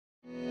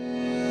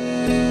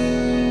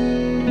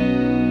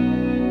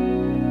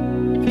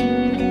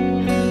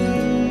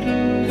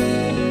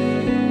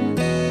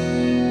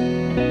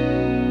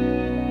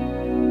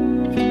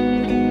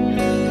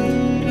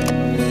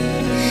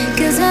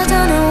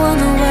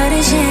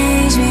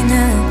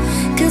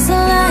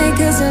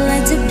I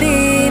like to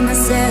be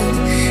myself.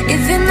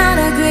 If you're not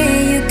agree,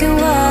 you can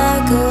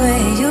walk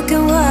away. You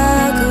can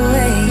walk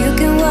away. You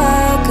can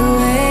walk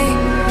away.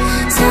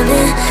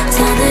 Something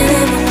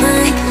in my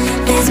mind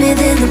makes me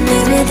think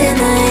that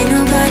ain't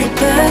nobody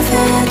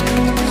perfect.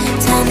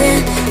 Something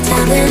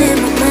in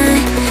my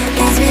mind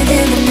makes me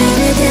think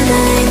that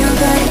ain't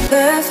nobody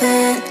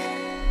perfect.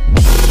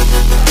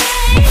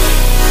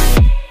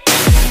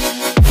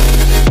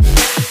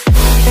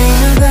 Ain't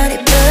nobody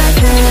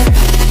perfect.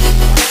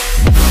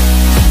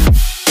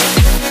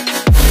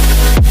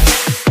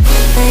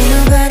 Ain't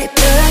nobody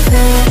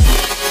perfect.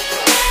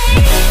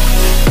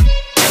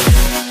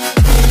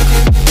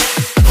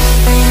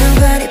 Ain't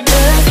nobody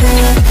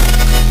perfect.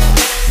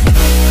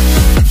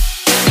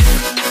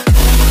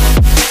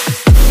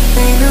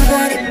 Ain't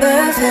nobody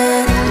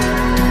perfect.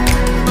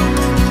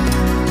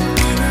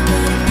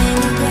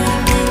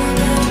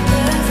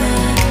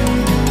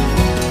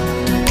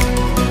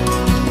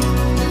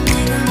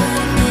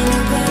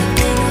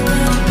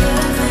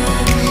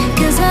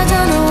 Cause I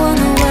don't want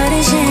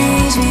nobody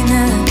change me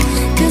now.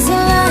 Cause I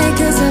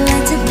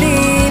like to be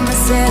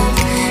myself.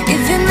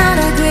 If you're not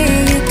agree,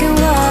 you can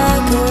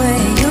walk away.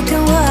 You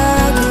can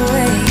walk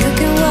away. You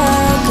can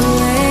walk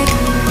away.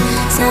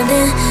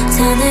 Something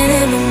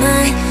in my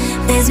mind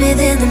makes me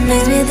think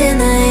that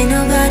ain't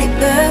nobody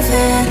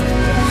perfect.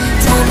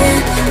 Something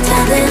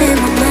in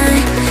my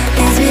mind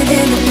makes me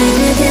think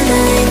that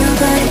ain't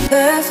nobody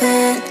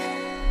perfect.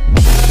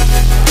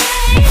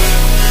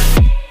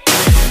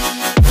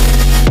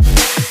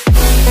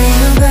 Ain't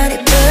nobody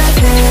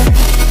perfect.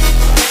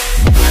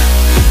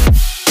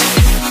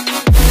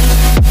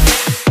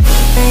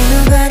 Ain't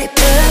nobody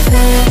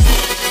perfect.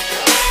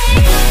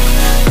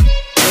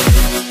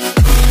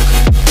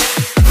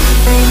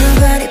 Ain't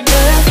nobody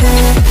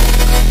perfect.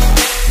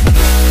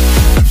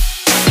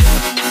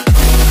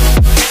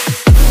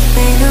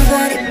 Ain't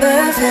nobody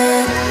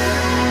perfect.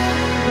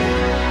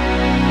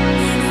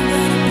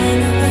 Ain't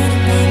nobody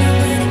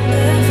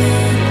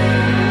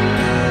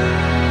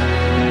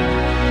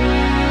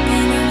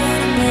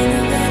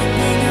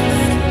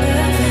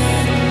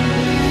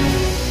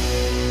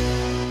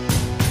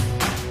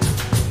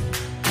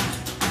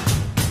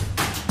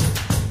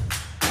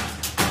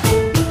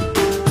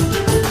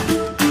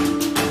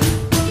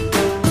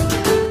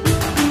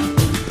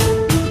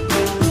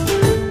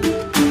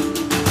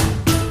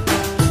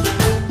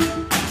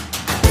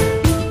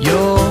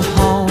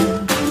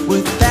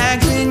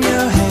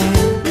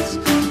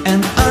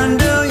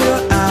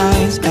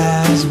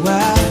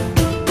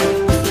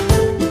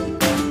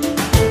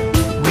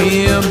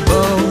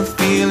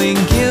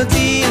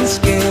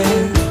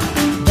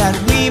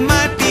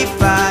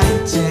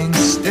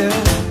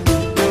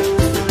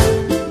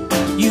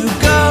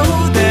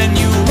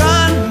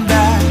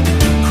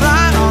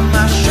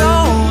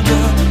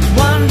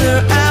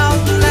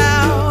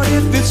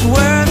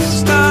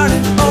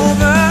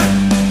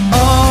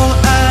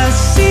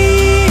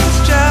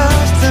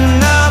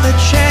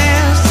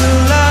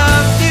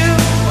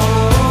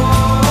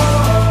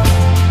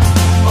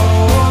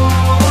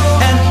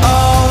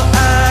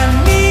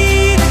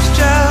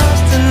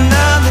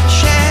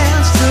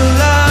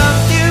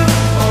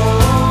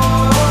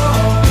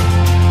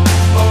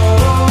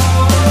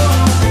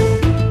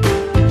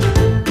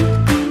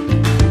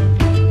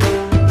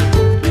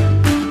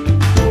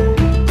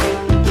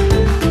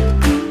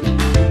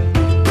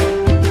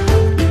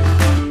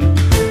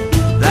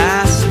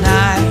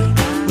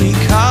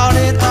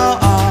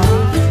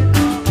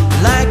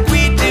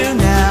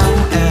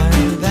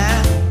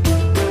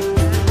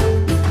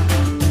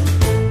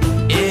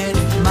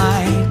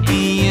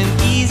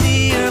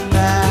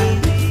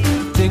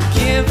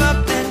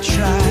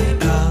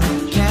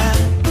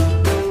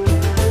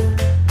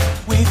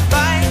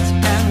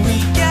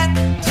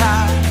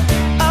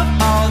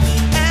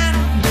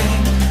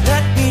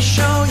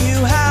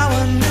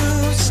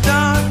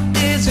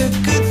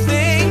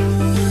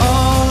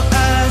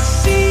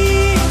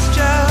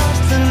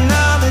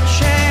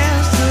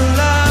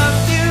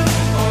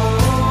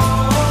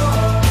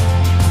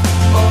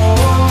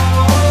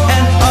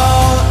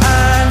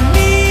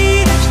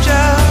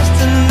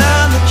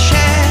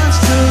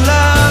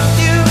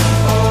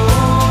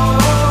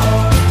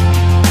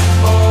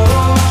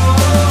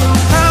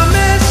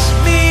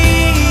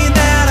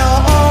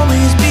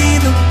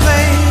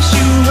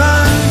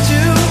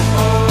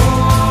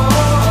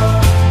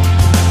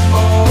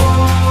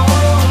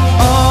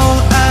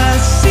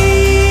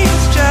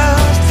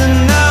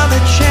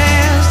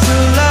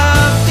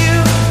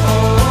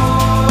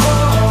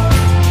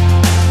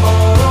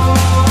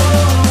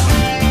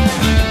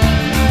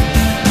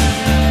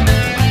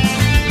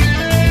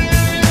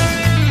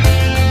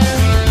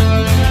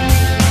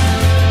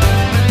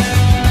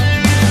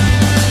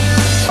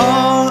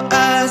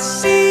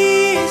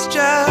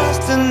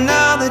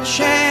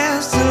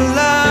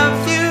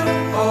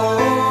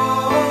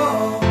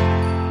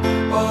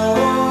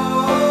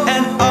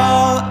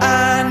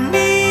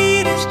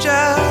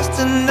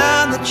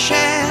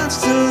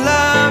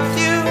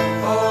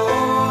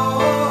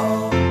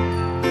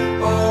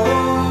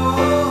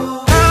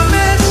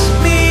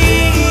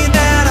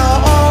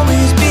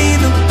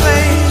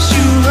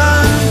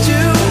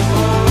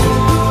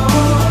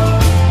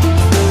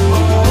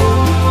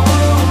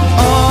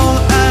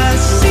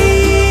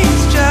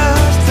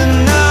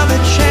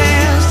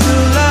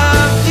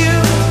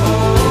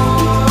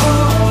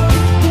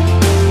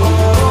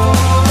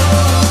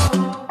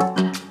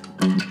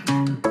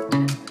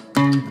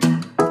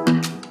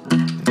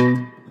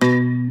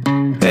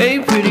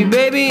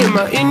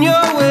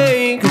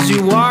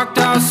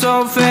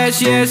so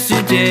fast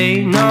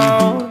yesterday.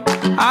 No,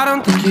 I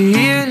don't think you're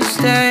here to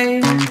stay.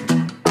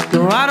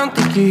 No, I don't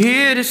think you're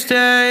here to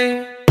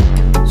stay.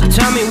 So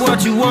tell me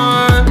what you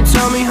want,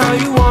 tell me how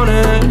you want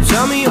it.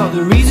 Tell me all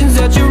the reasons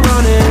that you're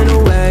running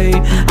away.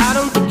 I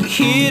don't think you're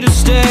here to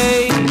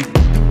stay.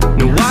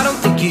 No, I don't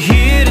think you're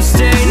here to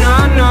stay.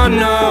 No, no,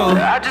 no.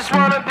 I just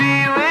wanna be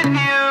with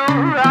you.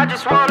 I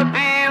just wanna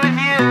be with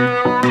you,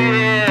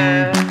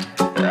 yeah.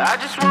 I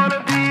just wanna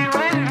be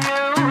with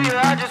you.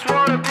 Yeah, I just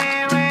wanna be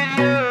with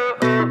you.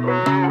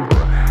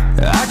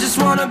 I just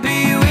wanna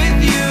be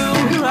with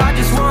you. I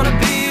just wanna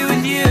be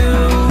with you,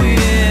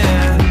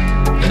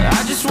 yeah.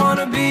 I just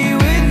wanna be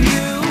with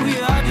you.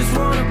 Yeah, I just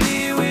wanna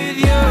be with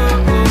you.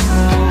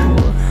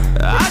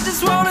 I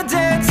just wanna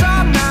dance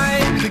all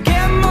night,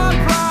 forget my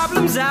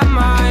problems, I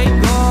might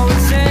go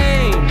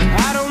insane.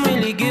 I don't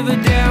really give a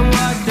damn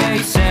what they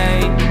say.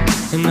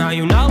 And now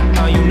you know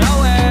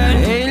it.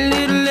 Hey,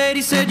 little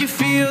lady said you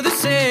feel the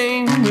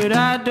same, but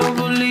I don't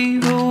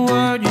believe a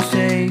word you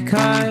say,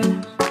 'cause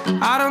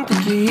I don't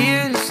think you're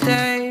here to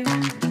stay.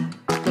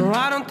 No,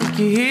 I don't think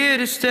you're here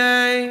to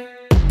stay.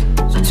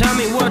 So tell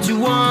me what you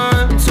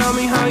want, tell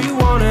me how you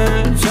want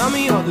it. Tell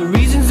me all the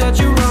reasons that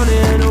you're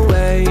running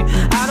away.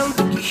 I don't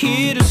think you're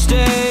here to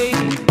stay.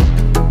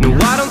 No,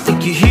 I don't think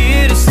you're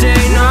here to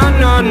stay. No,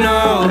 no, no.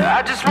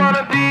 I just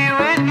wanna be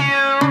with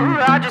you.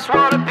 I just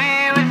wanna be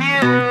with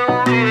you,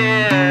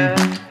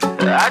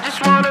 yeah. I just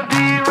wanna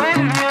be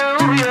with you.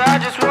 Yeah, I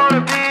just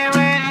wanna be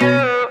with you.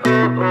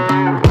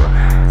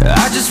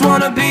 I just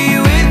wanna be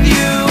with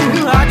you.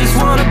 I just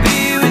wanna be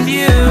with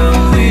you,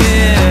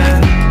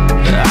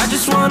 yeah. I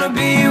just wanna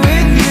be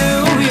with you.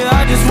 Yeah,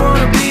 I just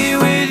wanna be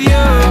with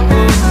you.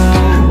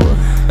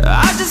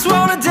 I just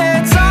wanna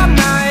dance all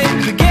night,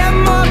 forget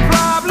my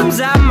problems,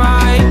 I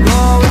might go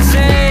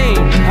insane.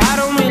 I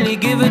don't really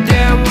give a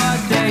damn what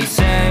they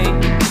say.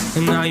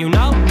 And now you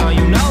know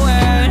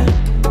it.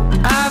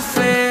 I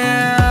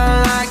feel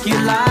like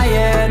you're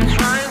lying,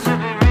 trying to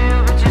be real,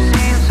 but you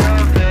seem so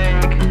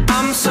fake.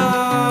 I'm so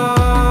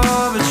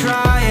over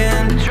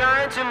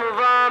trying to move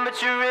on, but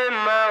you're in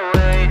my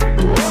way.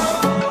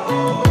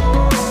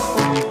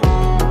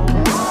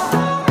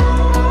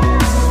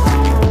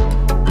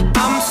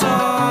 I'm so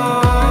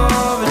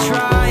over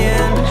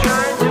trying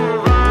to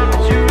move on,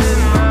 but you're in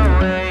my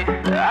way.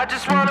 I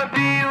just wanna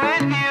be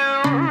with you.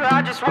 I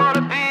just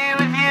wanna be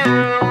with you,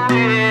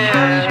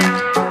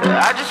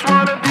 yeah. I just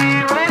wanna be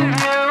with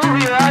you.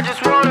 Yeah, I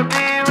just wanna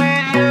be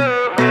with you.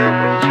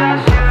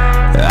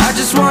 I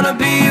just wanna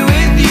be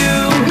with you.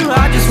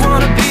 I just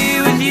wanna be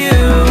with you,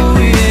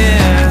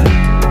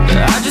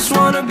 yeah. I just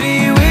wanna be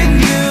with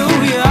you.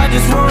 Yeah, I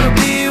just wanna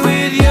be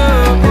with you.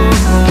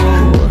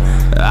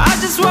 I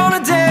just wanna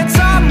dance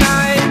all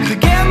night,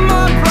 forget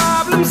my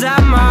problems, I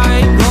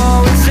might go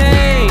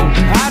insane.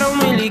 I don't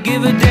really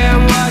give a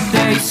damn what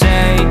they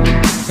say.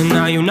 And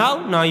now you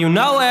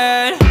know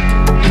it.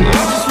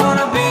 I just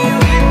wanna be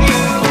with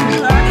you.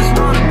 I just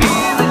wanna be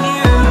with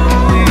you,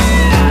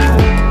 yeah.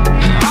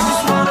 I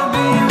just wanna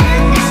be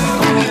with you.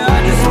 Yeah, I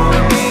just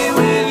wanna be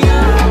with you.